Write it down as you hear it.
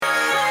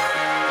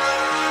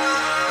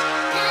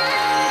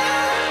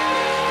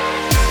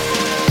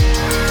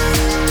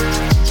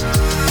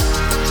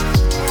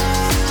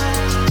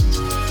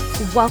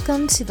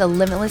Welcome to the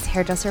Limitless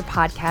Hairdresser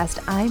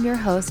Podcast. I'm your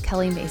host,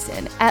 Kelly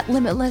Mason. At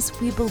Limitless,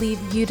 we believe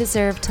you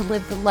deserve to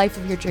live the life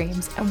of your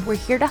dreams, and we're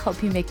here to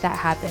help you make that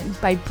happen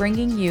by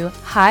bringing you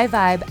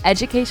high-vibe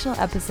educational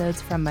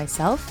episodes from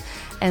myself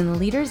and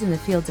leaders in the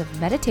fields of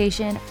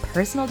meditation,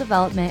 personal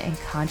development, and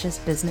conscious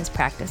business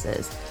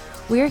practices.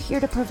 We're here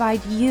to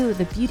provide you,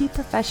 the beauty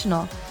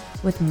professional,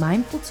 with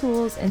mindful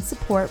tools and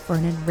support for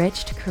an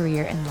enriched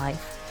career and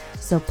life.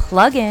 So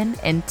plug in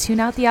and tune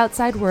out the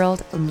outside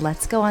world, and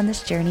let's go on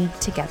this journey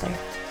together.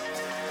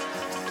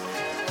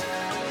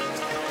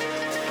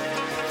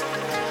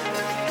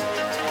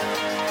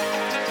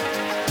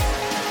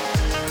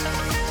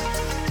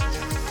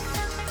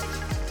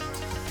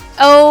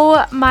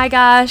 Oh my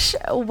gosh,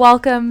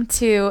 welcome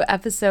to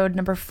episode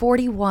number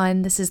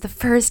 41. This is the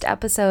first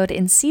episode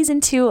in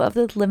season 2 of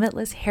the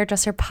Limitless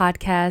Hairdresser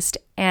Podcast,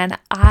 and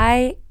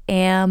I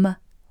am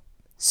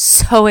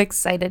so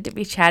excited to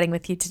be chatting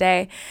with you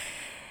today.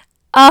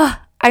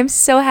 I'm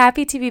so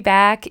happy to be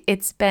back.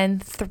 It's been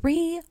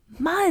 3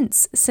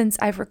 months since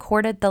I've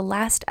recorded the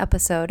last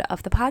episode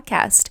of the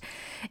podcast.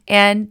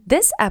 And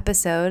this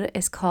episode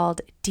is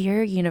called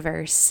Dear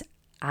Universe,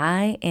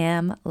 I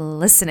Am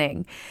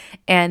Listening.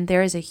 And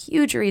there is a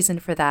huge reason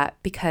for that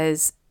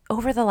because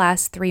over the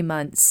last 3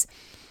 months,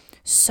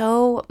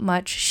 so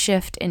much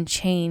shift and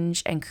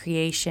change and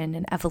creation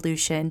and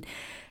evolution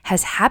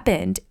has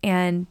happened.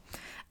 And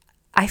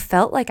I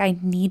felt like I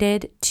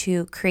needed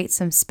to create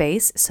some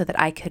space so that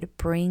I could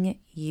bring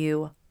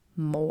you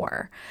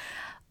more.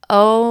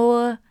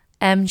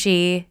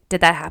 OMG, did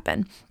that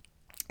happen?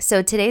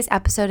 So today's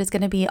episode is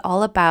going to be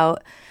all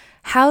about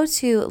how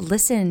to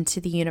listen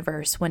to the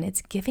universe when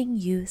it's giving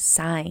you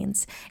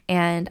signs.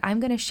 And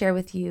I'm going to share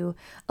with you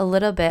a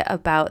little bit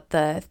about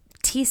the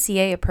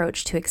TCA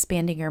approach to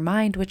expanding your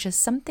mind, which is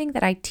something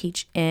that I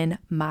teach in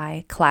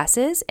my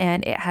classes,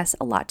 and it has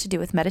a lot to do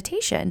with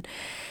meditation.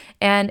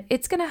 And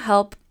it's going to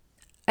help,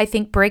 I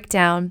think, break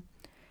down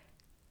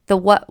the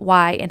what,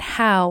 why, and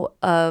how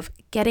of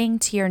getting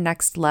to your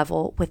next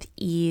level with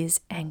ease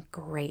and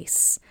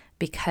grace.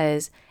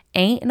 Because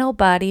ain't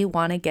nobody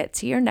want to get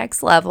to your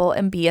next level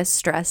and be a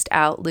stressed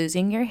out,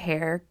 losing your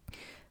hair,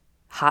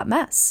 hot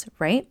mess,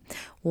 right?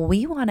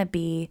 We want to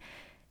be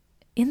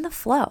in the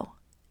flow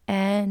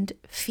and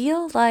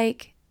feel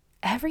like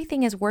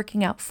everything is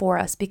working out for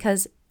us.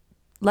 Because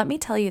let me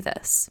tell you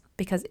this,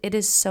 because it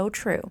is so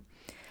true.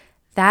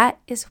 That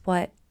is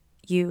what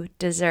you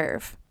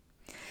deserve.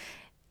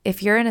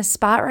 If you're in a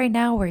spot right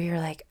now where you're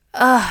like,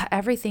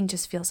 everything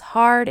just feels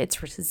hard,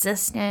 it's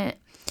resistant,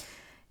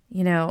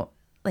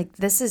 like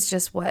this is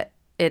just what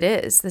it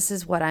is. This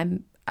is what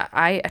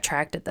I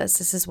attracted this.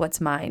 This is what's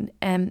mine.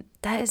 And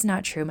that is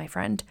not true, my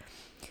friend.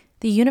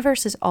 The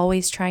universe is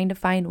always trying to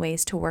find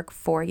ways to work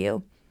for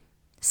you.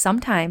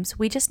 Sometimes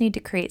we just need to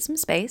create some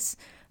space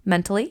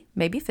mentally,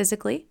 maybe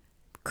physically,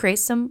 create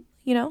some,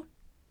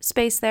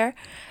 space there,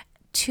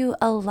 to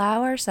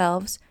allow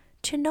ourselves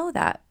to know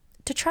that,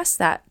 to trust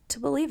that, to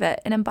believe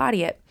it, and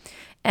embody it.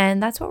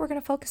 And that's what we're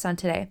going to focus on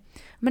today.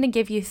 I'm going to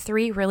give you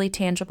 3 really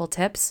tangible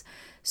tips.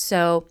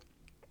 So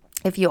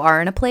if you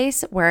are in a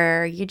place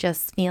where you're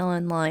just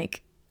feeling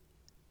like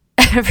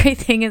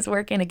everything is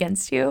working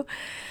against you,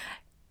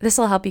 this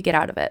will help you get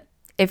out of it.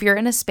 If you're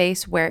in a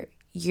space where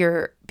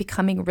you're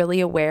becoming really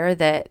aware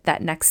that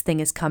that next thing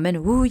is coming,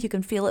 you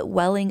can feel it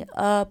welling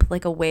up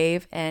like a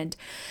wave, and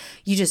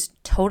you just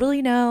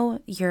totally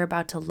know you're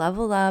about to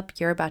level up,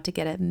 you're about to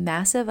get a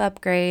massive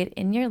upgrade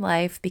in your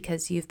life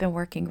because you've been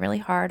working really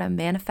hard on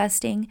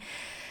manifesting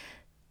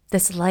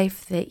this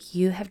life that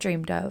you have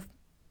dreamed of.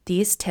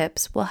 These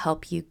tips will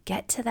help you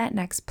get to that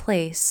next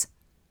place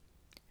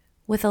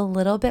with a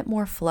little bit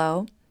more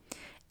flow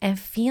and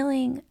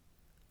feeling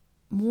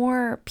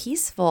more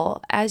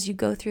peaceful as you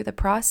go through the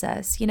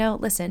process.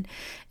 Listen,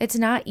 it's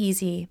not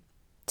easy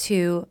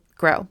to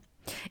grow.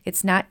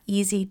 It's not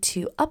easy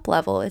to up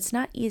level. It's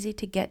not easy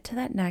to get to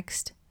that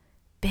next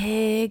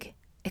big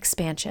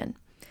expansion.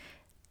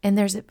 And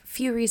there's a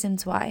few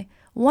reasons why.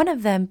 One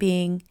of them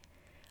being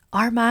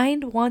our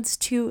mind wants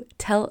to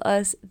tell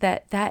us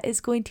that that is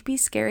going to be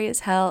scary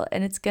as hell,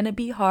 and it's going to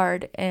be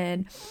hard,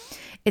 and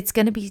it's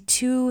going to be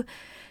too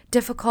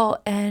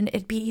difficult, and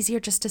it'd be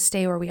easier just to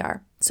stay where we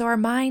are. So our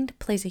mind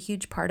plays a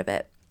huge part of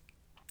it.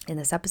 In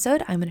this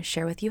episode, I'm going to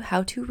share with you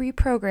how to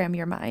reprogram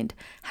your mind,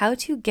 how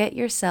to get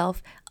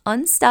yourself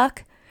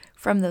unstuck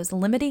from those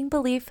limiting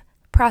belief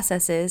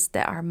processes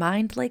that our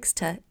mind likes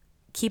to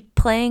keep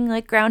playing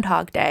like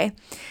Groundhog Day,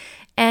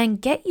 and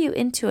get you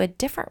into a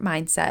different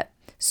mindset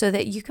so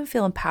that you can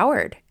feel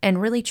empowered and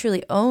really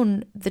truly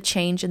own the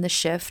change and the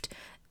shift,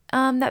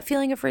 that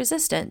feeling of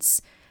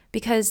resistance.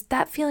 Because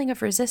that feeling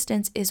of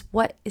resistance is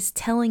what is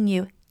telling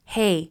you,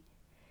 hey,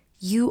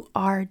 you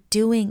are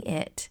doing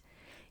it.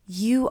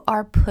 You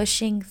are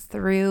pushing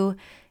through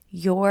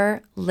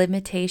your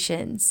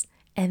limitations.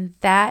 And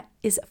that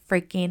is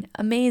freaking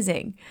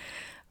amazing.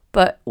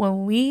 But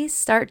when we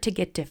start to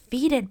get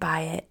defeated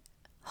by it,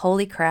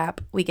 holy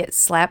crap, we get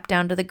slapped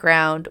down to the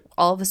ground.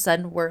 All of a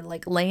sudden, we're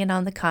like laying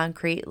on the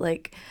concrete,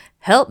 like,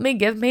 help me,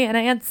 give me an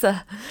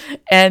answer.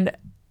 And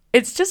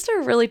it's just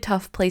a really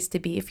tough place to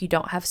be if you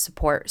don't have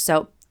support.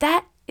 So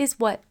that is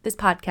what this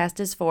podcast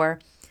is for.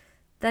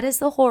 That is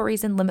the whole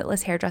reason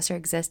Limitless Hairdresser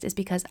exists, is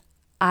because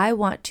I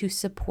want to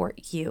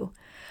support you.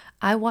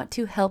 I want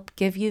to help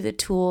give you the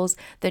tools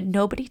that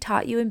nobody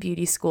taught you in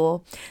beauty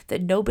school,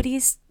 that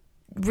nobody's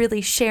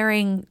really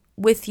sharing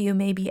with you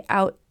maybe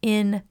out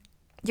in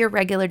your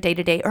regular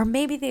day-to-day, or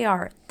maybe they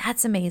are.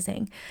 That's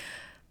amazing.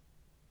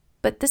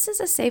 But this is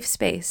a safe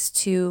space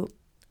to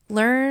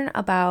learn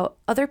about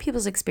other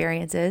people's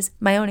experiences,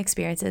 my own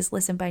experiences.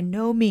 Listen, by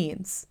no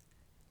means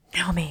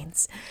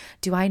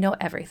do I know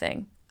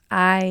everything.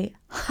 I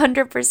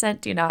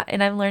 100% do not,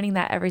 and I'm learning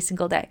that every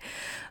single day.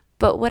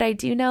 But what I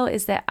do know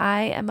is that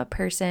I am a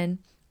person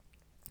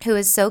who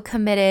is so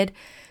committed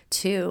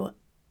to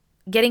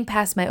getting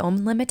past my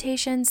own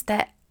limitations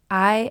that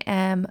I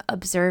am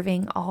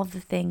observing all the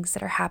things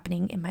that are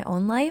happening in my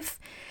own life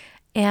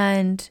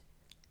and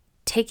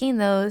taking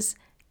those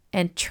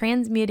and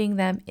transmuting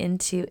them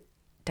into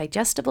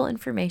digestible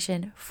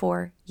information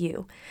for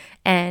you.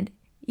 And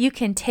you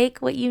can take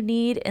what you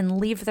need and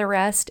leave the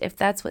rest if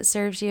that's what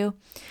serves you.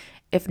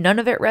 If none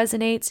of it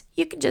resonates,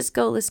 you can just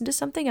go listen to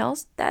something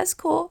else. That's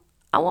cool.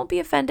 I won't be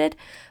offended.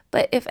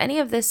 But if any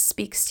of this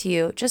speaks to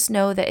you, just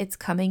know that it's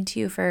coming to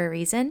you for a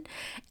reason,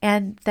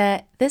 and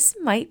that this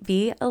might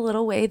be a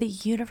little way the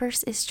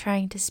universe is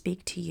trying to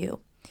speak to you.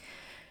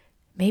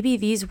 Maybe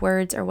these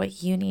words are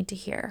what you need to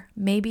hear.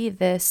 Maybe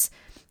this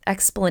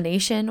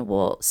explanation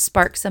will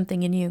spark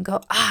something in you and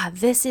go,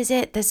 this is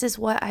it. This is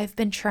what I've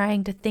been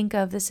trying to think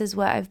of. This is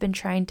what I've been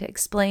trying to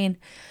explain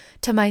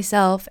to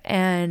myself,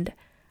 and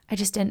I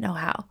just didn't know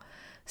how.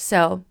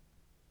 So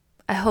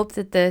I hope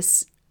that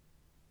this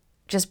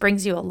just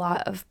brings you a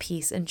lot of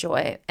peace and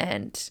joy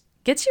and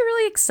gets you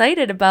really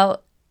excited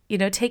about,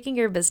 taking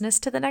your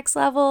business to the next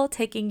level,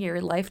 taking your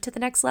life to the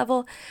next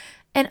level,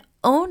 and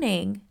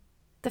owning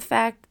the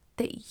fact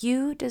that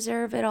you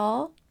deserve it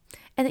all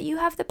and that you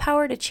have the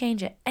power to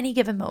change at any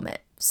given moment.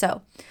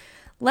 So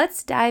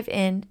let's dive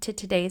into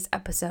today's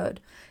episode.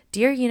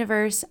 Dear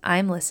Universe,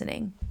 I'm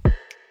listening.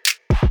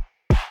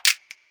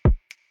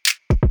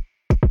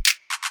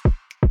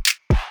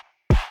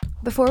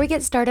 Before we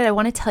get started, I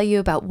want to tell you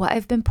about what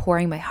I've been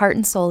pouring my heart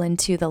and soul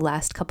into the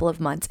last couple of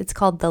months. It's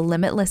called the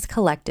Limitless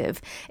Collective.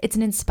 It's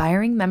an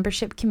inspiring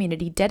membership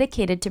community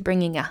dedicated to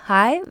bringing a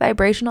high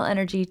vibrational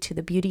energy to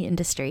the beauty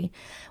industry.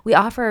 We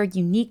offer a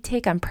unique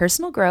take on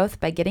personal growth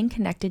by getting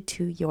connected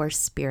to your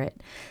spirit.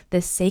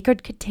 This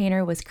sacred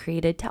container was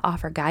created to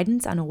offer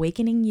guidance on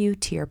awakening you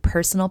to your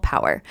personal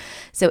power.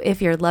 So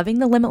if you're loving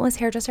the Limitless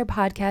Hairdresser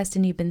podcast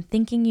and you've been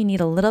thinking you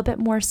need a little bit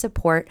more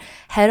support,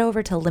 head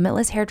over to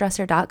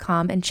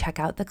limitlesshairdresser.com and check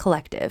out the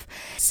collective.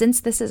 Since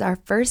this is our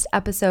first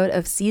episode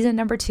of season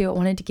number 2, I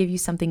wanted to give you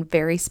something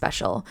very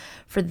special.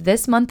 For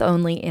this month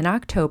only, in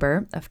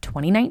October of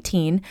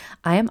 2019,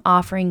 I am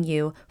offering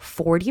you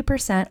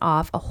 40%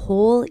 off a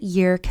whole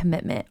year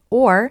commitment.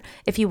 Or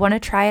if you want to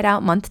try it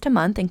out month to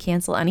month and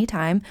cancel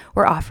anytime,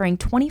 we're offering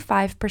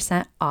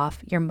 25% off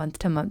your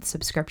month-to-month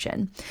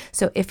subscription.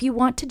 So if you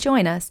want to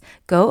join us,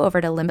 go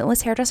over to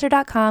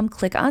limitlesshairdresser.com,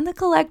 click on the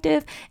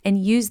collective,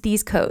 and use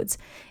these codes.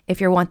 If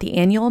you want the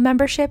annual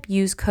membership,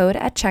 use code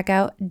at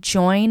checkout,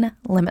 join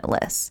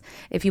Limitless.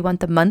 If you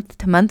want the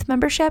month-to-month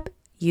membership,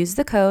 use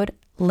the code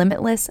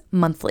Limitless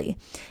Monthly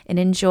and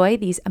enjoy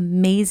these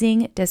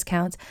amazing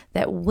discounts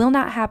that will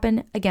not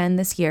happen again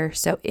this year.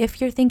 So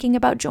if you're thinking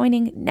about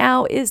joining,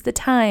 now is the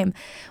time.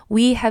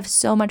 We have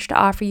so much to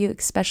offer you,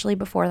 especially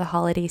before the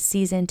holiday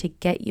season, to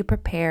get you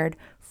prepared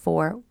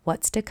for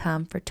what's to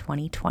come for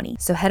 2020.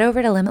 So head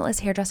over to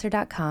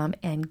limitlesshairdresser.com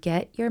and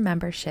get your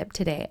membership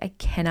today. I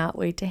cannot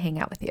wait to hang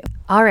out with you.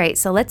 All right,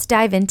 so let's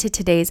dive into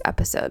today's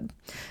episode.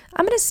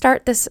 I'm going to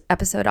start this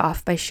episode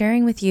off by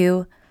sharing with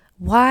you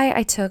why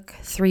I took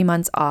 3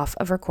 months off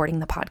of recording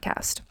the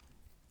podcast.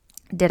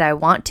 Did I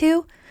want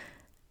to?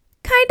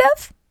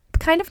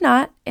 Kind of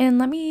not. And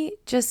let me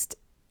just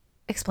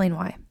explain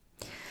why.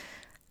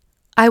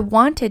 I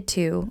wanted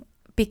to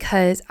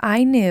because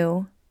I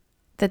knew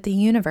that the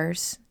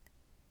universe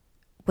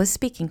was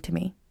speaking to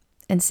me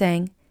and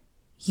saying,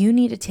 you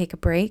need to take a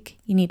break,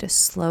 you need to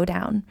slow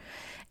down,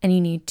 and you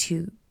need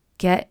to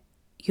get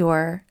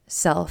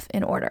yourself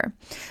in order.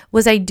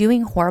 Was I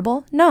doing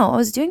horrible? No, I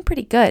was doing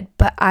pretty good,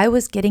 but I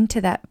was getting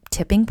to that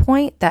tipping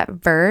point, that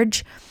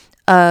verge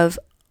of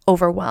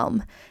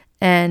overwhelm.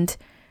 And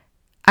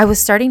I was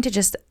starting to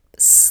just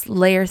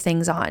layer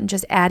things on,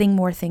 just adding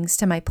more things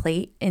to my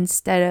plate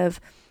instead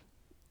of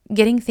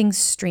getting things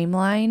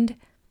streamlined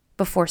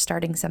before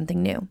starting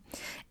something new.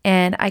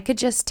 And I could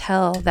just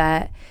tell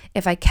that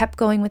if I kept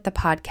going with the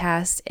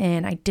podcast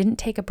and I didn't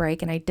take a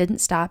break and I didn't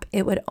stop,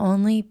 it would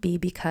only be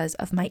because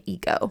of my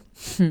ego.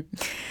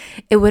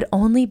 It would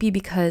only be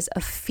because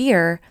of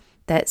fear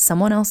that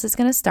someone else is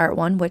going to start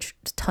one, which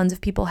tons of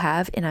people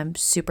have. And I'm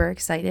super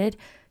excited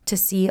to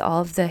see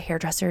all of the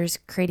hairdressers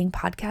creating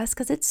podcasts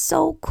because it's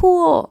so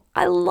cool.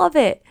 I love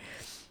it.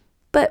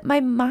 But my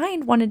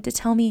mind wanted to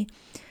tell me,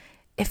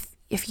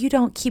 if you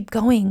don't keep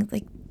going,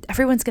 like,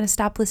 everyone's going to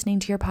stop listening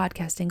to your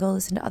podcast and go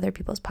listen to other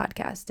people's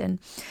podcasts. And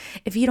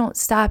if you don't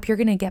stop, you're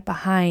going to get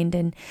behind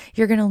and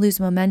you're going to lose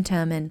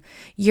momentum and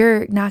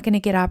you're not going to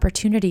get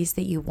opportunities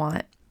that you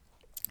want.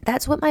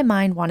 That's what my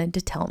mind wanted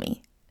to tell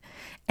me.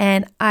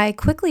 And I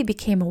quickly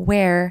became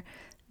aware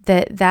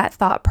that that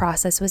thought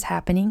process was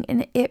happening,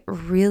 and it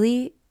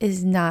really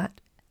is not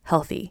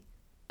healthy.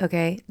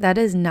 Okay, that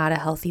is not a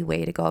healthy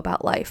way to go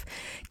about life.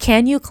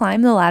 Can you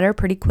climb the ladder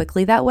pretty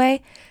quickly that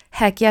way?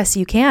 Heck yes,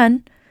 you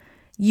can.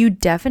 You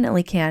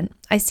definitely can.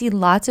 I see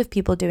lots of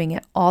people doing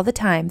it all the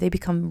time. They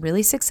become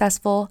really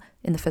successful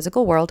in the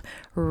physical world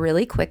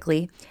really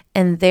quickly,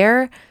 and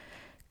their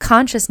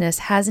consciousness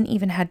hasn't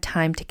even had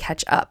time to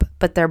catch up,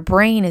 but their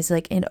brain is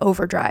like in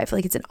overdrive,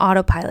 like it's an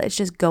autopilot. It's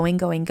just going,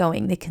 going,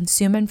 going. They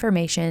consume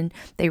information,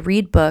 they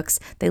read books,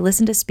 they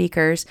listen to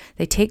speakers,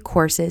 they take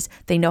courses,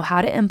 they know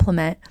how to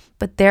implement,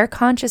 but their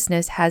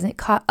consciousness hasn't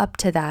caught up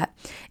to that.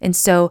 And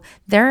so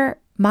their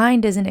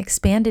mind isn't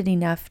expanded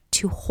enough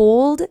to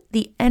hold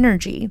the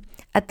energy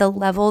at the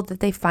level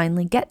that they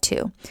finally get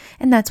to.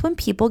 And that's when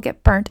people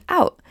get burnt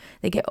out.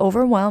 They get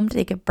overwhelmed,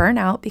 they get burnt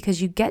out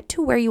because you get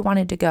to where you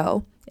wanted to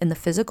go in the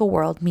physical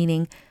world,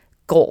 meaning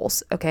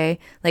goals, okay?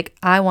 Like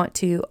I want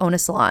to own a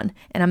salon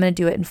and I'm going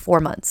to do it in 4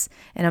 months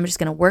and I'm just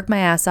going to work my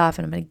ass off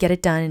and I'm going to get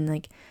it done and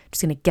like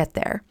just going to get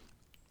there.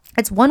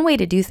 It's one way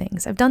to do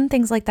things. I've done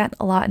things like that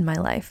a lot in my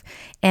life.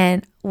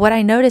 And what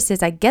I notice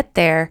is I get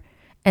there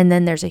and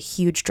then there's a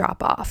huge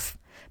drop off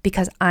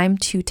because I'm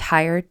too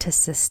tired to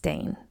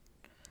sustain.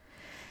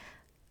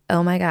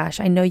 Oh my gosh,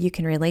 I know you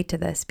can relate to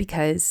this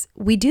because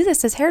we do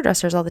this as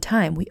hairdressers all the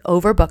time. We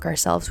overbook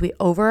ourselves, we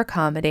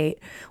over-accommodate,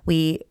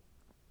 we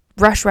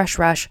rush,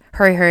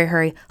 hurry,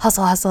 hurry,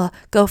 hustle,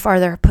 go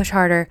farther, push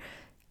harder,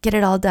 get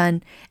it all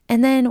done.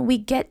 And then we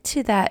get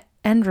to that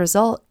end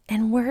result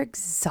and we're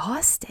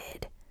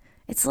exhausted.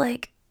 It's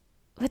like,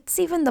 what's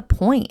even the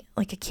point?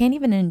 Like I can't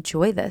even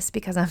enjoy this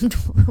because I'm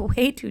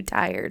way too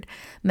tired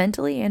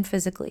mentally and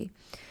physically.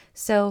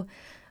 So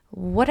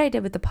what I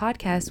did with the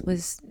podcast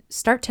was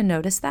start to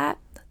notice that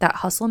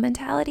hustle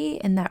mentality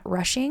and that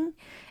rushing.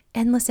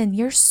 And listen,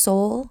 your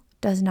soul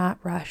does not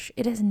rush.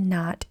 It is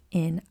not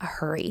in a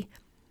hurry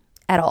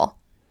at all.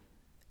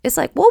 It's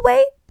like, we'll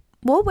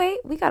wait.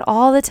 We got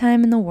all the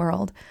time in the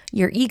world.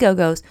 Your ego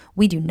goes,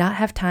 we do not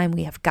have time.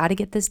 We have got to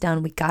get this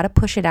done. We got to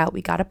push it out.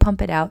 We got to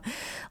pump it out.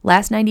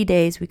 Last 90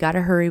 days, we got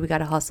to hurry. We got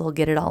to hustle,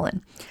 get it all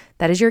in.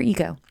 That is your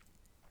ego.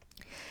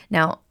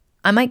 Now,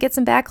 I might get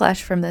some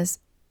backlash from this,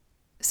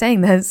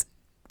 saying this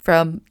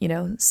from,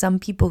 some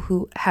people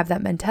who have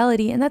that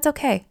mentality, and that's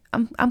okay.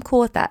 I'm cool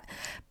with that.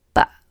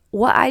 But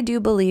what I do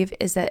believe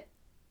is that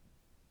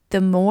the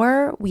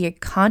more we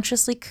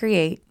consciously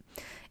create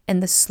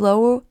and the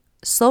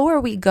slower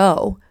we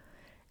go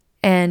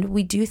and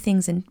we do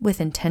things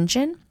with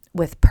intention,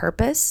 with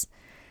purpose,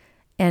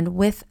 and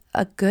with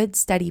a good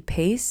steady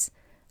pace,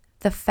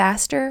 the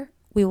faster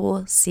we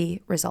will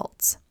see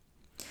results.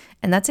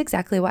 And that's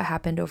exactly what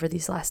happened over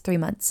these last 3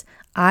 months.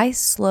 I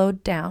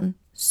slowed down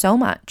so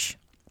much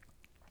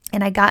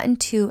and I got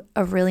into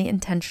a really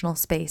intentional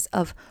space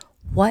of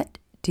what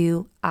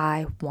do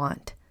I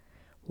want?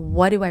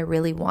 What do I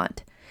really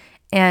want?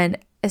 And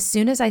as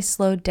soon as I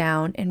slowed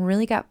down and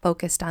really got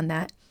focused on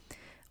that,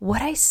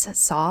 what I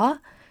saw,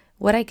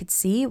 what I could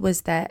see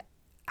was that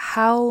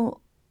how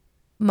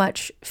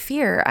much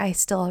fear I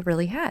still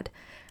really had,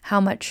 how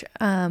much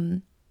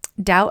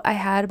doubt I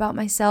had about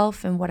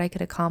myself and what I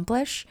could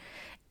accomplish.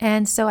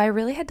 And so I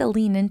really had to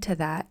lean into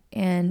that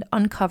and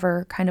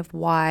uncover kind of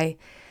why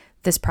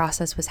this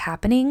process was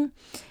happening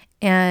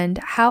and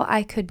how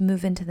I could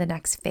move into the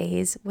next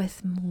phase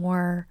with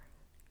more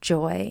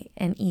joy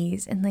and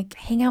ease and like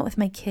hang out with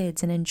my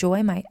kids and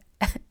enjoy my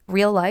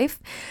real life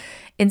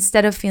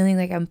instead of feeling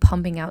like I'm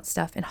pumping out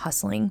stuff and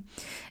hustling.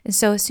 And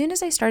so as soon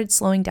as I started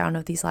slowing down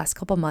over these last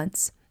couple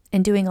months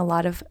and doing a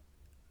lot of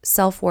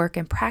self-work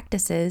and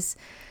practices,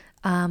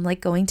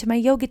 like going to my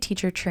yoga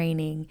teacher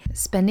training,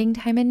 spending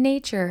time in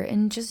nature,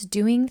 and just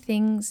doing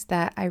things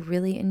that I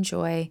really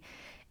enjoy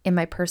in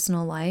my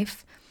personal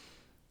life,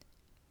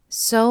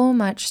 so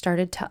much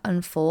started to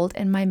unfold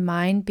and my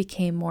mind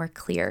became more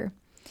clear.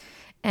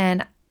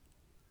 And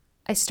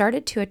I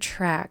started to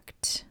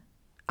attract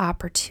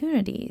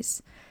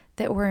opportunities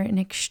that were in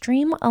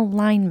extreme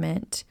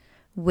alignment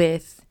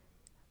with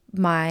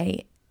my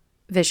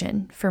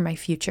vision for my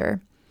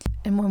future.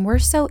 And when we're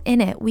so in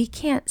it, we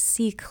can't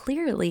see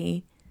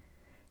clearly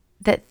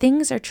that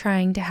things are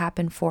trying to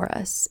happen for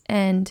us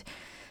and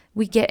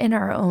we get in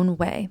our own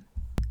way.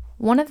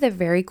 One of the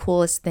very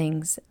coolest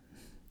things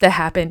that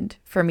happened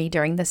for me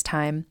during this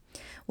time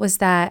was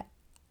that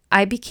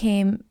I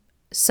became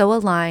so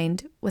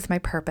aligned with my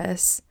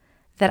purpose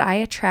that I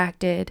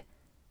attracted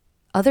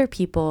other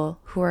people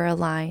who are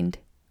aligned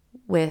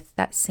with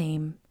that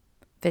same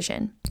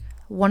vision.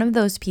 One of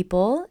those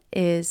people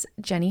is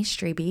Jenny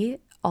Strebe,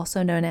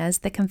 also known as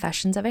the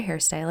Confessions of a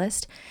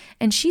Hairstylist,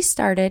 and she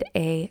started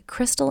a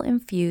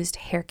crystal-infused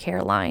hair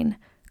care line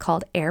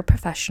called Air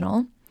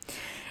Professional.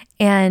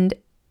 And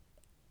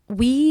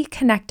we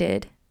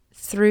connected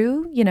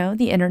through,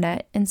 the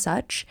internet and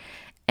such,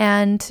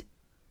 And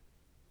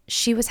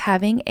she was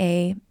having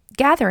a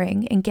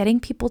gathering and getting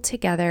people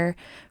together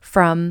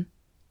from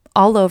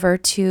all over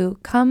to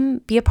come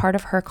be a part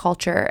of her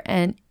culture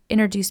and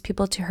introduce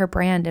people to her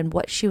brand and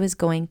what she was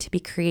going to be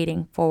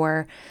creating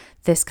for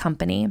this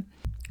company.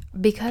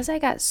 Because I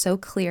got so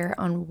clear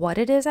on what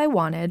it is I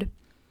wanted,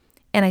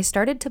 and I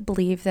started to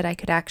believe that I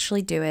could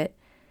actually do it,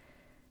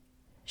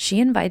 she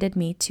invited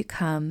me to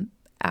come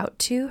out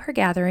to her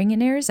gathering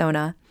in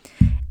Arizona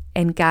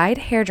and guide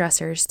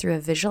hairdressers through a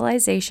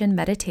visualization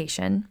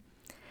meditation.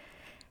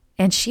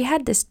 And she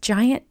had this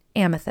giant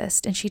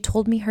amethyst, and she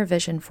told me her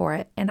vision for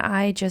it, and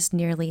I just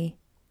nearly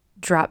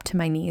dropped to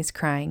my knees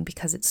crying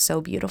because it's so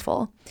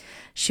beautiful.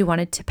 She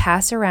wanted to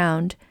pass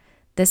around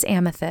this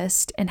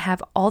amethyst and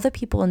have all the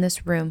people in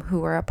this room who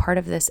were a part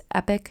of this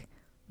epic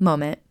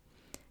moment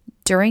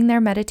during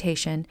their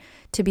meditation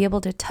to be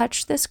able to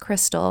touch this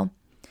crystal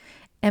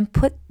and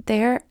put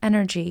their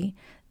energy,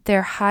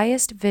 their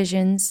highest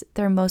visions,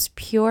 their most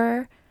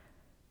pure,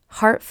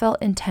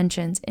 heartfelt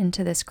intentions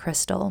into this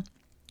crystal.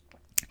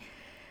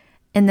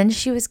 And then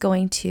she was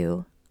going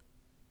to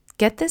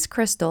get this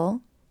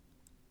crystal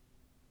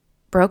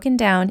broken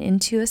down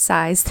into a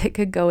size that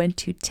could go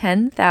into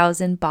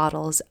 10,000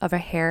 bottles of a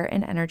hair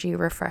and energy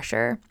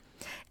refresher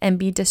and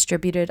be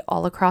distributed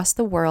all across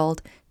the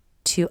world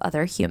to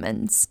other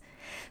humans.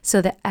 So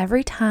that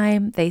every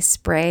time they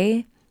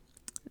spray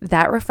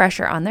that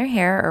refresher on their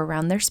hair or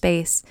around their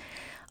space,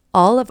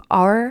 all of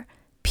our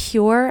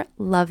pure,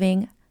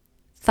 loving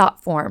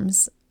thought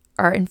forms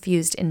are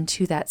infused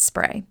into that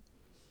spray.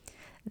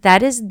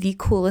 That is the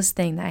coolest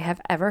thing that I have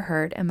ever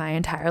heard in my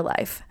entire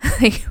life.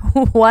 Like,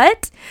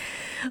 what?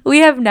 We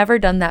have never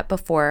done that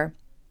before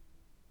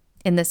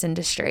in this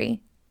industry.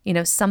 You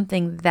know,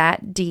 something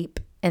that deep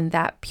and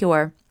that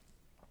pure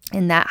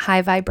and that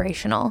high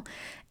vibrational.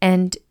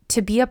 And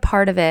to be a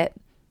part of it,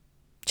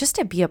 just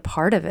to be a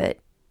part of it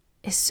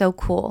is so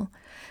cool.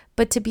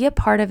 But to be a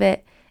part of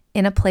it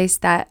in a place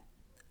that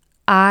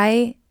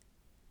I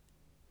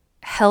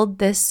held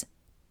this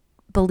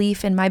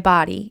belief in my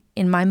body,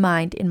 in my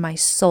mind, in my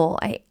soul.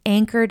 I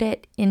anchored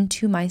it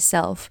into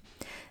myself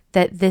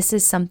that this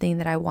is something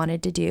that I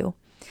wanted to do.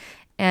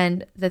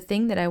 And the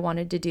thing that I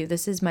wanted to do,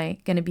 this is going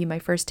to be my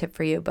first tip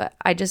for you, but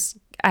I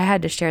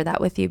had to share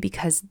that with you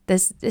because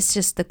this is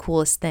just the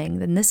coolest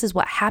thing. And this is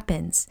what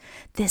happens.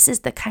 This is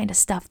the kind of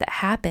stuff that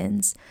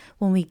happens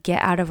when we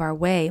get out of our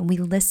way and we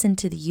listen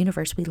to the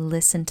universe. We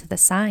listen to the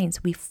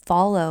signs. We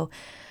follow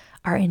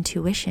our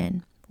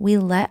intuition. We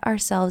let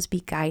ourselves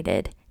be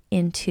guided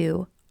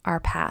into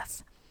our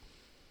path.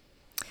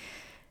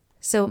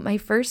 So my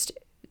first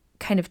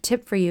kind of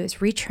tip for you is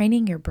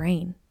retraining your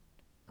brain.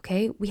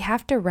 Okay? We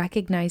have to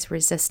recognize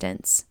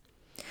resistance.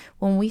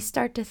 When we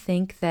start to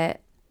think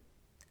that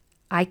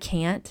I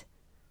can't,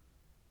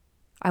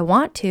 I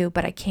want to,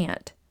 but I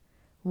can't.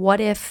 What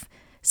if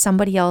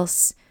somebody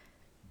else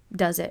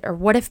does it? Or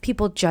what if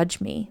people judge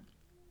me?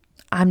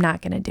 I'm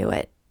not going to do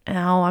it.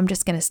 No, I'm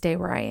just going to stay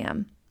where I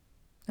am.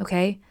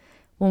 Okay?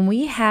 When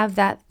we have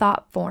that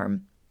thought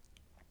form,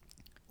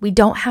 we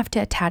don't have to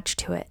attach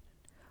to it.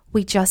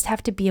 We just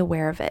have to be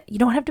aware of it. You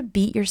don't have to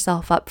beat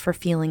yourself up for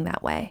feeling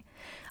that way.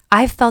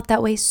 I've felt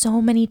that way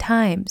so many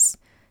times.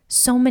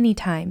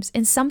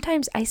 And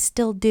sometimes I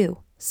still do.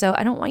 So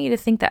I don't want you to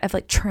think that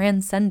I've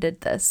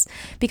transcended this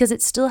because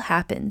it still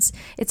happens.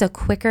 It's a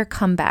quicker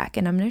comeback.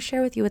 And I'm going to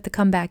share with you what the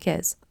comeback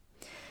is.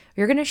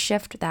 You're going to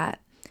shift that.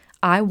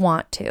 I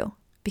want to,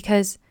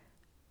 because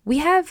we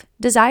have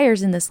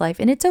desires in this life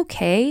and it's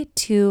okay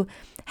to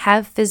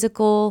have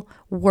physical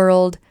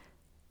world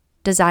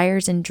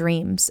desires and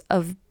dreams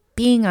of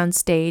being on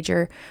stage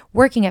or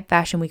working at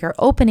Fashion Week or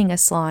opening a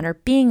salon or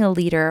being a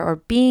leader or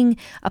being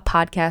a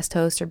podcast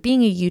host or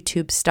being a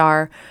YouTube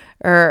star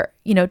or,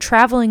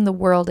 traveling the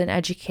world and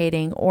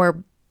educating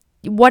or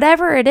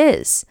whatever it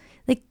is.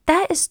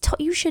 That is,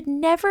 you should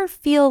never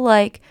feel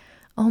like,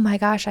 oh my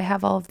gosh, I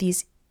have all of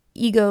these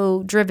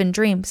ego-driven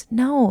dreams.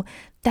 No,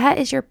 that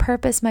is your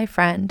purpose, my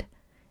friend.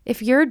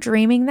 If you're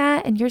dreaming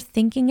that and you're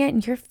thinking it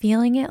and you're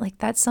feeling it, like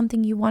that's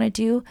something you want to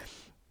do,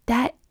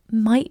 that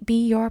might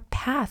be your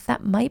path.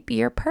 That might be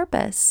your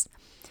purpose.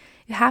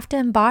 You have to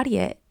embody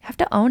it. You have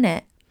to own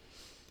it.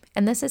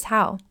 And this is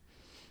how.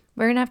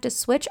 We're going to have to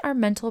switch our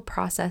mental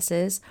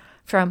processes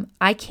from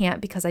I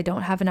can't because I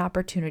don't have an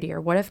opportunity,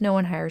 or what if no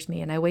one hires me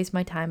and I waste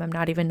my time, I'm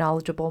not even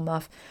knowledgeable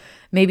enough.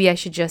 Maybe I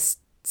should just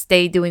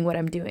stay doing what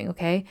I'm doing,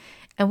 okay?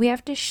 And we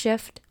have to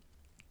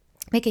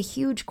make a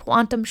huge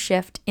quantum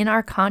shift in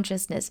our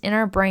consciousness, in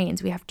our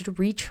brains. We have to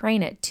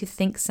retrain it to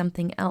think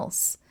something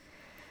else,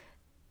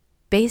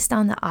 based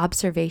on the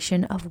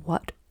observation of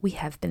what we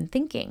have been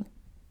thinking.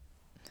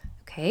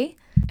 Okay?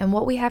 And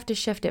what we have to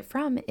shift it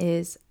from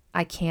is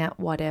I can't,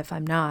 what if,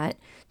 I'm not,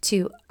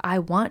 to I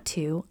want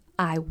to,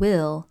 I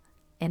will,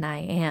 and I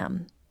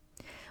am.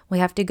 We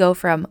have to go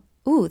from,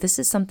 ooh, this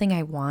is something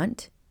I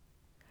want.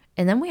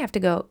 And then we have to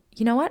go,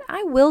 you know what?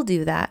 I will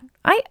do that.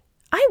 I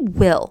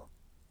will.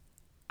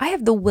 I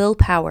have the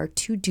willpower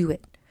to do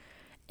it.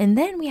 And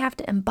then we have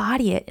to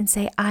embody it and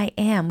say, I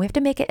am. We have to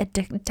make it a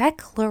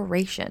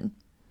declaration.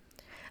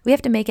 We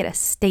have to make it a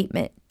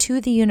statement to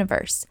the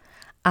universe.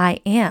 I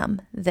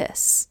am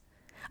this.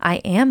 I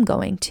am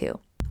going to.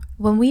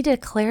 When we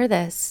declare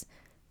this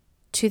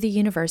to the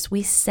universe,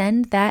 we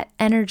send that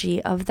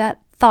energy of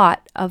that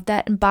thought, of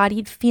that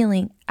embodied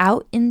feeling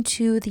out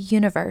into the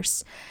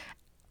universe.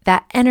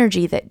 That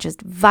energy that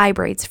just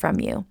vibrates from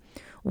you.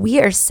 We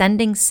are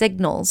sending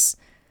signals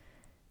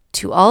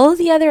to all of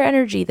the other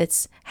energy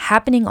that's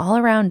happening all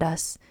around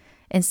us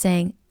and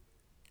saying,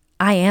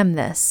 I am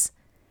this.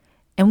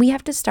 And we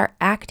have to start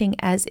acting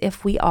as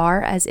if we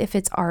are, as if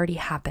it's already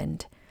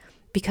happened.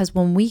 Because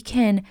when we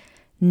can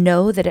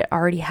know that it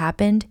already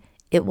happened,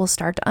 it will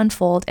start to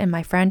unfold. And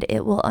my friend,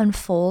 it will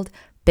unfold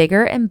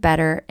bigger and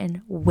better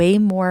and way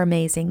more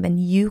amazing than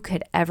you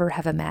could ever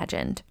have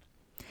imagined.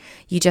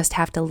 You just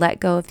have to let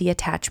go of the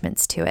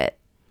attachments to it.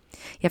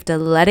 You have to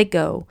let it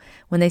go.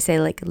 When they say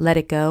let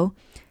it go,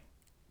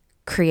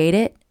 create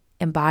it,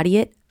 embody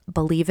it,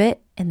 believe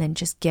it, and then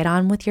just get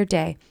on with your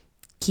day.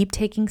 Keep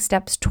taking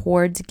steps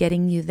towards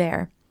getting you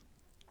there.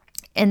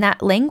 And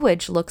that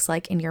language looks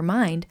like in your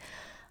mind,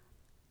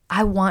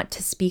 I want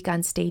to speak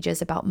on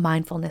stages about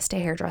mindfulness to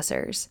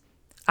hairdressers.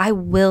 I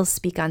will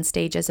speak on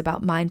stages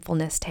about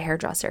mindfulness to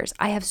hairdressers.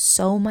 I have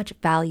so much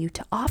value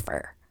to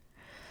offer.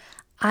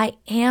 I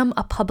am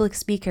a public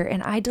speaker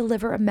and I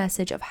deliver a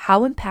message of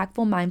how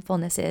impactful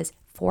mindfulness is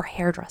for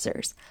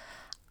hairdressers.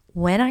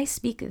 When I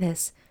speak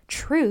this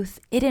truth,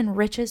 it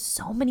enriches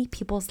so many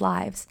people's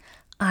lives.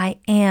 I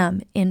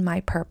am in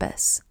my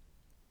purpose.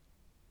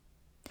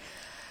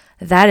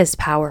 That is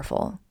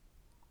powerful.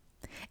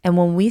 And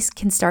when we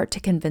can start to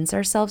convince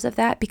ourselves of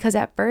that, because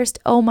at first,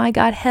 oh my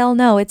God, hell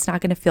no, it's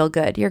not going to feel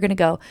good. You're going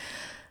to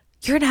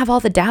have all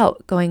the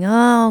doubt going,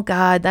 oh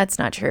God, that's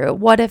not true.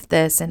 What if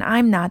this? And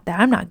I'm not that.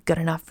 I'm not good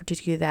enough to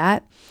do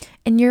that.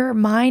 And your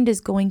mind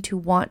is going to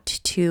want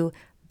to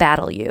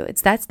battle you.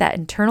 That's that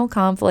internal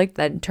conflict,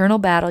 that internal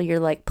battle. You're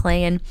like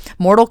playing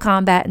Mortal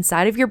Kombat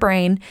inside of your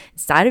brain,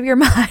 inside of your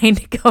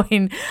mind,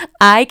 going,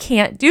 I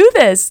can't do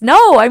this.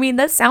 No, I mean,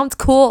 that sounds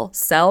cool,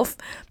 self,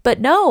 but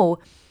no,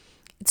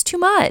 it's too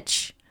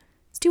much.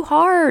 It's too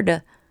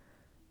hard.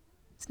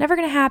 It's never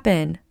going to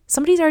happen.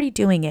 Somebody's already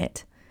doing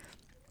it.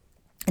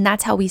 And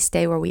that's how we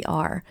stay where we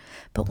are.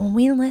 But when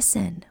we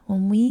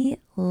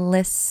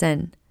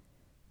listen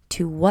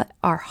to what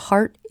our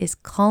heart is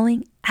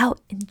calling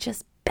out and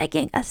just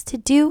begging us to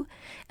do,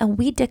 and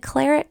we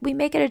declare it, we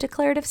make it a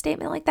declarative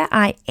statement like that,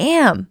 I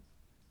am.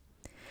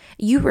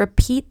 You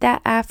repeat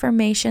that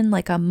affirmation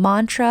like a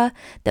mantra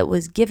that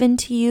was given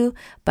to you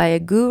by a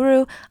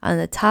guru on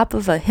the top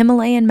of a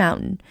Himalayan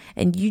mountain.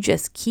 And you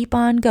just keep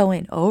on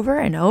going over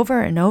and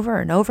over and over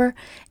and over,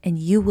 and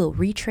you will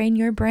retrain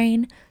your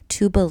brain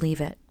to believe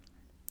it.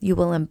 You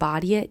will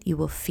embody it. You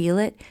will feel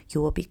it.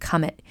 You will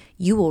become it.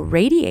 You will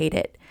radiate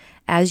it.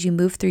 As you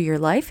move through your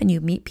life and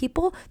you meet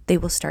people, they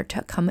will start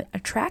to come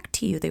attract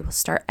to you. They will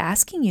start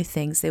asking you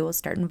things. They will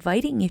start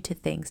inviting you to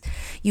things.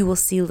 You will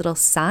see little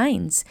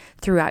signs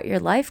throughout your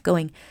life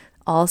going,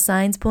 all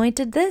signs point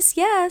to this,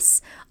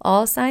 yes.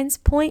 All signs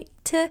point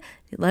to,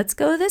 let's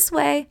go this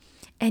way.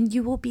 And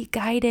you will be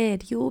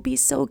guided. You will be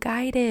so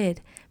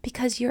guided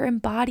because you're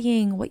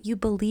embodying what you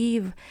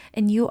believe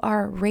and you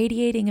are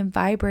radiating and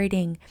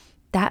vibrating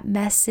that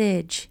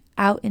message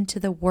out into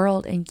the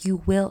world, and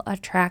you will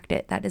attract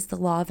it. That is the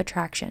law of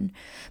attraction.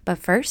 But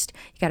first,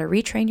 you got to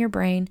retrain your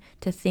brain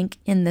to think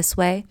in this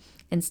way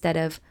instead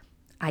of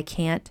I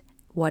can't,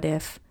 what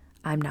if,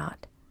 I'm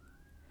not.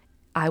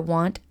 I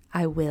want,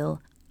 I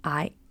will,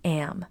 I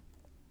am.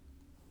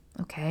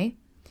 Okay?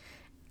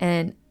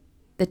 And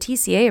the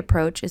TCA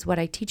approach is what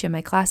I teach in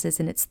my classes,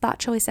 and it's thought,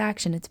 choice,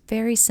 action. It's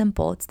very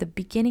simple. It's the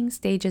beginning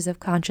stages of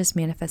conscious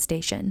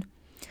manifestation.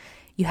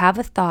 You have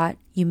a thought,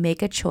 you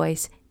make a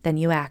choice, then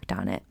you act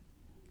on it.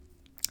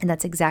 And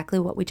that's exactly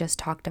what we just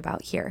talked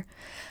about here.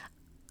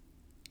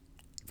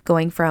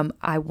 Going from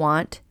I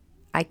want,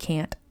 I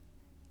can't,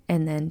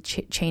 and then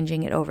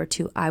changing it over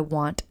to I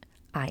want,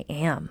 I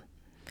am.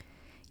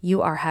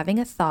 You are having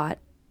a thought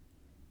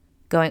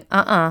going,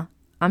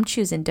 I'm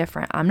choosing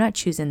different. I'm not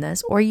choosing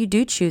this. Or you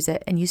do choose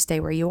it and you stay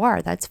where you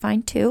are. That's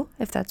fine too,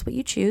 if that's what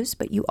you choose,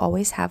 but you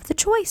always have the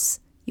choice.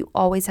 You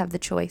always have the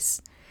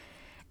choice.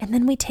 And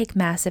then we take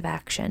massive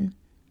action.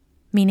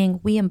 Meaning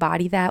we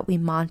embody that, we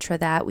mantra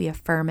that, we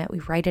affirm it, we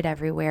write it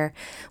everywhere,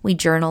 we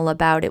journal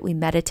about it, we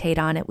meditate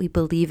on it, we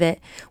believe it,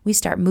 we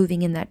start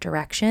moving in that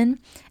direction,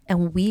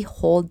 and we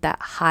hold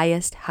that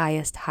highest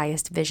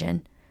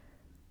vision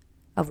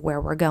of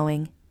where we're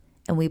going,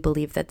 and we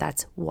believe that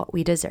that's what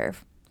we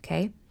deserve,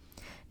 okay?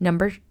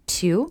 Number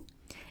 2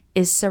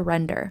 is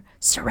surrender.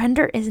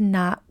 Surrender is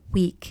not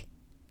weak.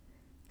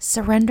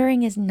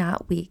 Surrendering is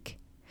not weak.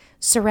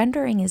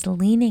 Surrendering is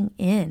leaning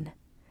in.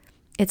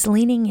 It's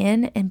leaning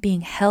in and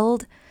being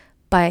held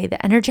by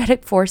the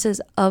energetic forces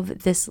of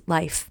this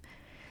life,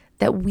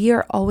 that we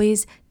are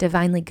always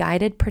divinely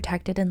guided,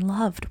 protected, and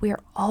loved. We are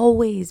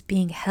always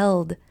being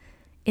held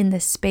in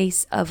the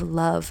space of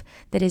love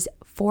that is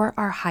for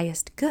our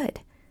highest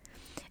good.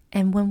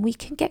 And when we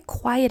can get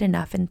quiet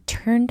enough and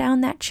turn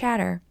down that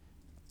chatter,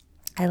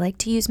 I like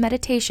to use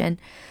meditation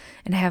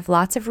And I have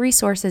lots of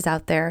resources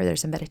out there.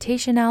 There's a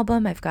meditation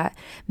album. I've got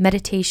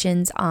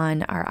meditations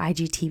on our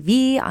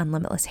IGTV, on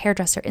Limitless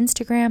Hairdresser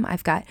Instagram.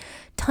 I've got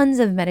tons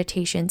of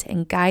meditations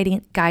and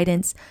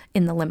guidance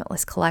in the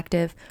Limitless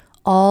Collective,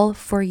 all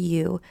for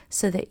you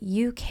so that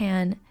you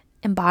can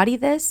embody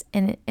this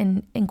and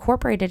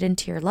incorporate it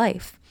into your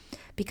life.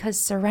 Because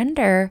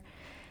surrender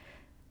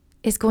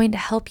is going to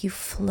help you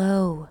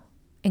flow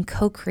and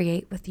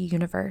co-create with the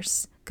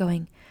universe,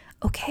 going,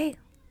 okay,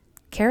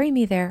 carry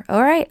me there.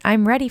 All right,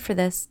 I'm ready for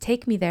this.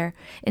 Take me there.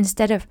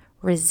 Instead of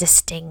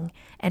resisting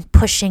and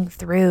pushing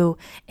through,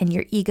 and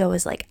your ego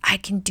is like, I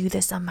can do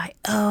this on my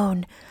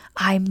own.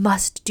 I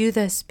must do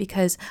this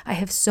because I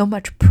have so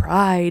much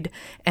pride.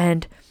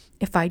 And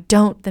if I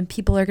don't, then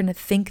people are going to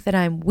think that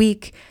I'm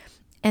weak.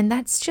 And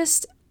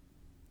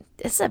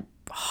it's a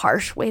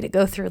harsh way to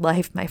go through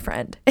life, my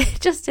friend. It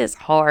just is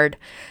hard.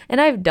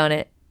 And I've done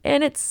it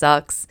and it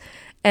sucks.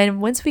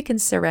 And once we can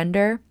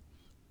surrender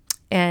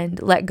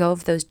and let go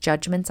of those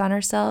judgments on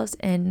ourselves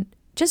and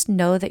just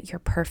know that you're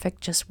perfect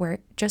just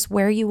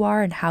where you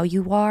are and how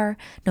you are,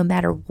 no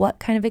matter what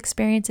kind of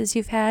experiences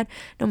you've had,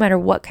 no matter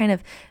what kind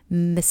of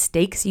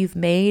mistakes you've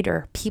made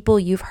or people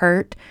you've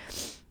hurt,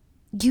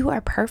 you are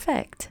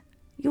perfect.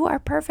 You are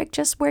perfect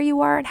just where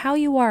you are and how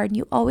you are. And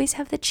you always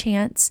have the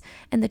chance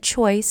and the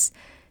choice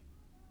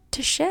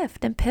to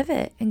shift and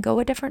pivot and go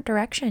a different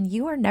direction.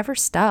 You are never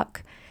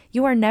stuck.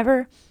 You are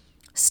never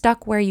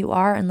stuck where you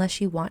are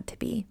unless you want to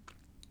be.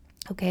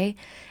 Okay?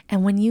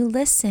 And when you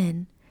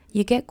listen,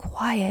 you get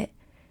quiet,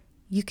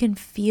 you can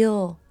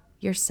feel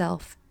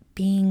yourself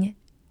being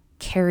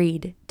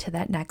carried to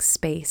that next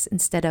space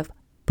instead of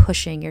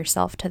pushing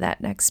yourself to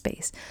that next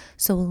space.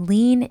 So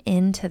lean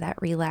into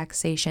that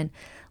relaxation.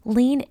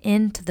 Lean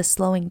into the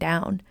slowing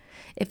down.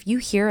 If you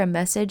hear a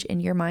message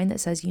in your mind that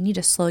says you need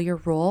to slow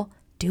your roll,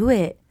 do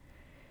it.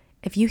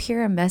 If you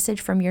hear a message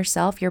from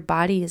yourself, your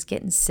body is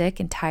getting sick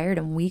and tired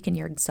and weak and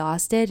you're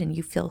exhausted and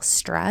you feel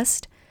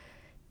stressed,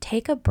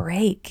 take a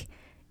break.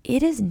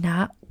 It is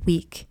not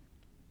weak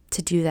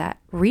to do that.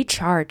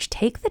 Recharge.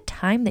 Take the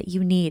time that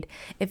you need.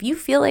 If you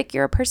feel like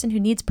you're a person who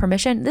needs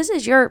permission, this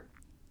is your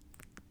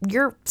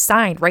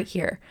sign right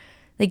here.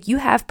 Like, you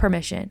have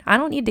permission. I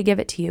don't need to give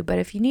it to you, but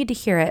if you need to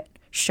hear it,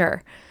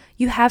 sure.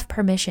 You have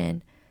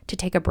permission to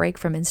take a break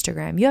from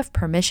Instagram. You have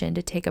permission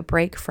to take a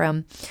break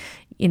from,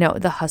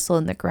 the hustle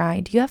and the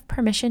grind. You have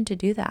permission to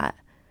do that.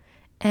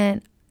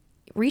 And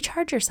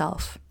recharge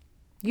yourself.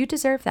 You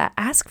deserve that.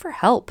 Ask for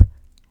help.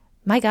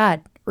 My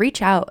God,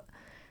 reach out.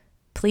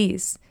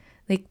 Please.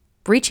 Like,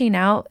 reaching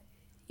out,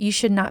 you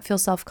should not feel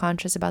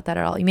self-conscious about that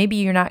at all. Maybe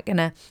you're not going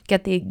to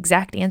get the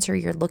exact answer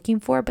you're looking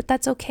for, but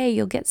that's okay.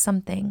 You'll get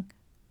something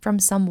from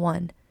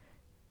someone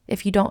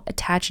if you don't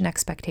attach an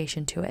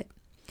expectation to it.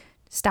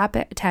 Stop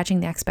attaching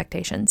the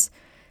expectations.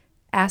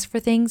 Ask for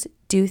things,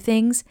 do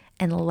things,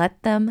 and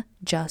let them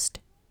just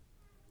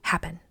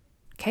happen.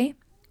 Okay?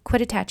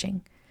 Quit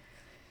attaching.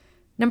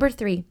 Number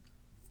 3,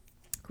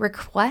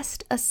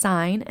 request a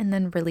sign and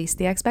then release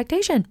the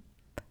expectation.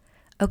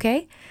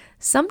 Okay?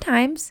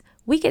 Sometimes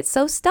we get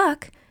so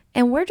stuck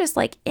and we're just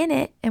like in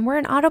it and we're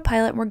in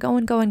autopilot and we're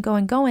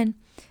going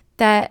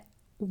that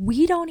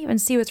we don't even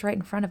see what's right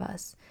in front of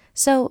us.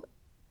 So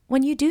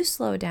when you do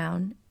slow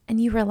down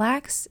and you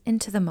relax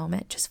into the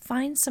moment, just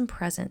find some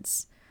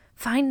presence.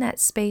 Find that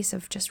space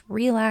of just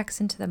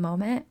relax into the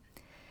moment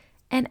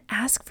and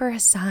ask for a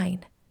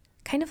sign,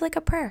 kind of like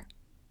a prayer,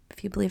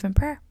 if you believe in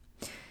prayer.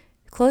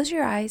 Close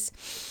your eyes,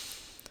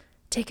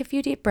 take a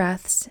few deep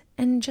breaths,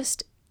 and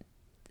just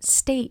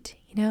state,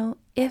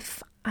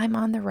 if I'm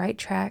on the right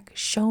track,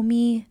 show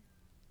me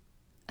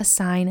a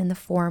sign in the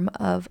form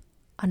of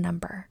a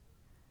number.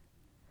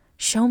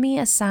 Show me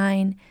a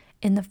sign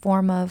in the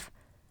form of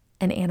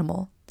an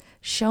animal.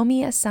 Show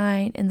me a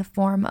sign in the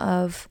form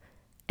of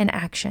an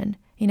action,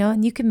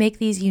 and you can make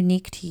these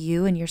unique to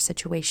you and your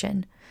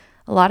situation.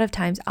 A lot of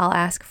times I'll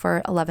ask for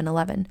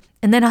 1111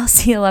 and then I'll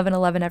see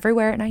 1111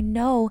 everywhere. And I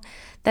know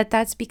that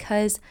that's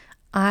because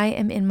I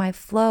am in my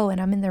flow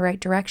and I'm in the right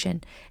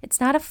direction. It's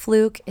not a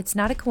fluke. It's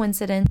not a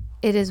coincidence.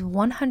 It is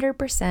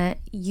 100%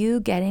 you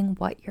getting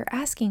what you're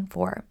asking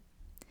for.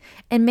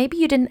 And maybe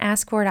you didn't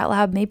ask for it out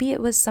loud. Maybe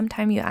it was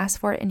sometime you asked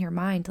for it in your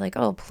mind, like,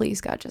 oh,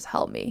 please, God, just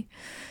help me.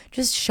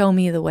 Just show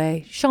me the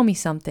way. Show me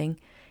something.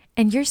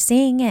 And you're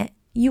seeing it.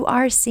 You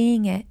are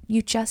seeing it.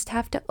 You just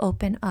have to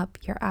open up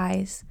your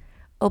eyes.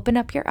 Open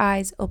up your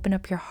eyes, open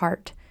up your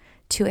heart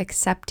to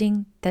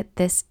accepting that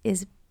this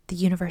is the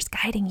universe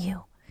guiding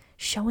you,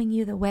 showing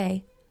you the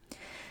way.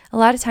 A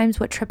lot of times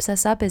what trips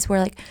us up is we're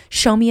like,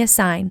 show me a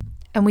sign.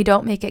 And we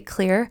don't make it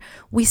clear.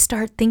 We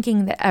start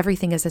thinking that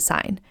everything is a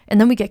sign. And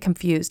then we get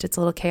confused. It's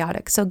a little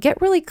chaotic. So get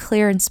really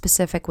clear and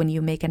specific when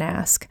you make an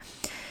ask.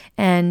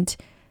 And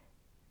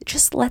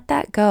just let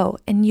that go.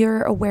 And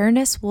your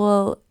awareness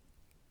will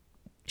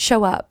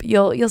show up.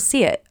 You'll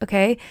see it,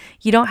 okay?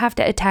 You don't have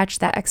to attach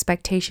that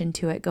expectation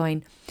to it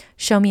going,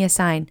 show me a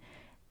sign.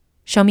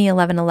 Show me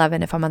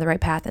 1111 if I'm on the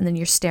right path. And then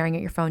you're staring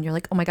at your phone. You're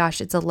like, oh my gosh,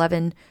 it's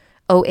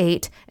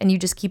 11:08. And you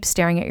just keep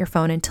staring at your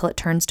phone until it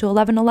turns to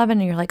 11:11.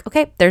 And you're like,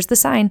 okay, there's the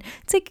sign.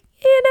 It's like,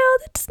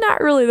 that's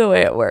not really the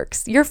way it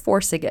works. You're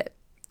forcing it.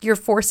 You're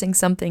forcing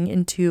something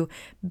into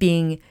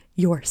being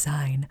your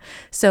sign.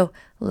 So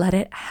let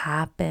it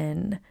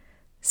happen.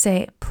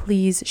 Say,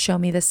 please show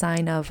me the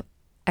sign of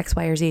X,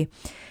 Y, or Z.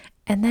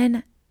 And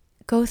then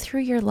go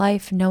through your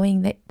life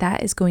knowing that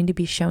that is going to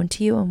be shown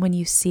to you. And when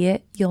you see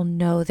it, you'll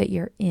know that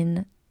you're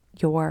in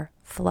your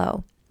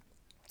flow.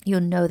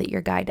 You'll know that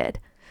you're guided.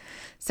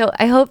 So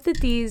I hope that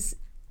these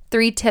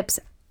 3 tips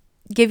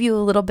give you a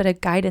little bit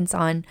of guidance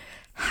on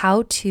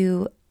how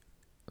to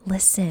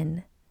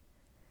listen,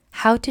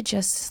 how to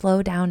just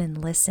slow down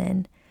and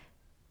listen,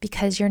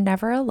 because you're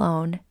never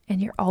alone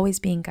and you're always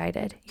being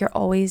guided. You're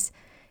always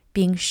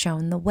being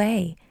shown the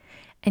way,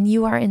 and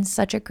you are in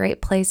such a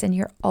great place, and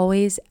you're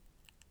always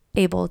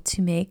able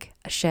to make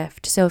a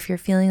shift. So if you're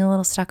feeling a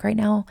little stuck right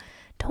now,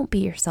 don't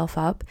beat yourself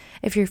up.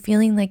 If you're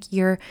feeling like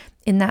you're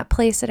in that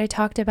place that I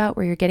talked about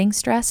where you're getting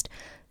stressed,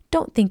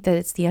 don't think that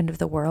it's the end of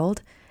the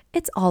world.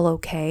 It's all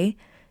okay.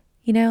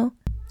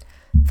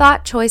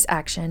 Thought, choice,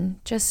 action.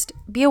 Just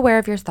be aware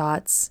of your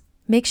thoughts.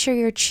 Make sure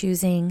you're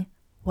choosing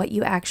what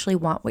you actually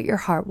want, what your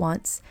heart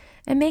wants,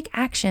 and make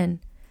action.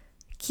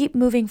 Keep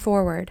moving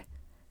forward.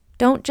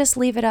 Don't just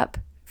leave it up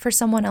for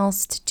someone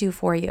else to do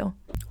for you.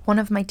 One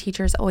of my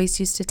teachers always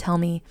used to tell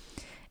me,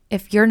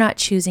 if you're not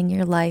choosing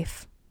your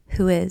life,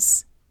 who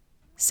is?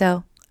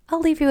 So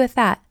I'll leave you with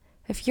that.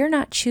 If you're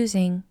not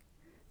choosing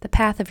the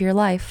path of your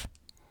life,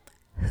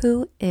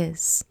 who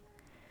is?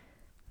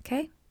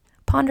 Okay?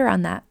 Ponder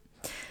on that.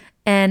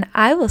 And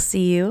I will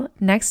see you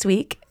next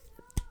week.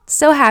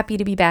 So happy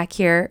to be back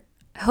here.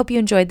 I hope you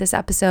enjoyed this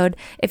episode.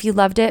 If you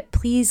loved it,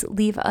 please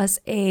leave us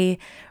a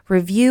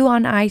review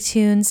on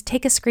iTunes.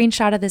 Take a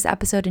screenshot of this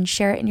episode and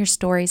share it in your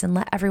stories and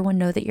let everyone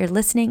know that you're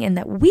listening and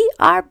that we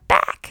are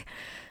back.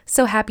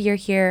 So happy you're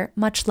here.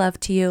 Much love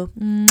to you.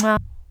 Mwah.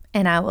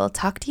 And I will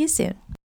talk to you soon.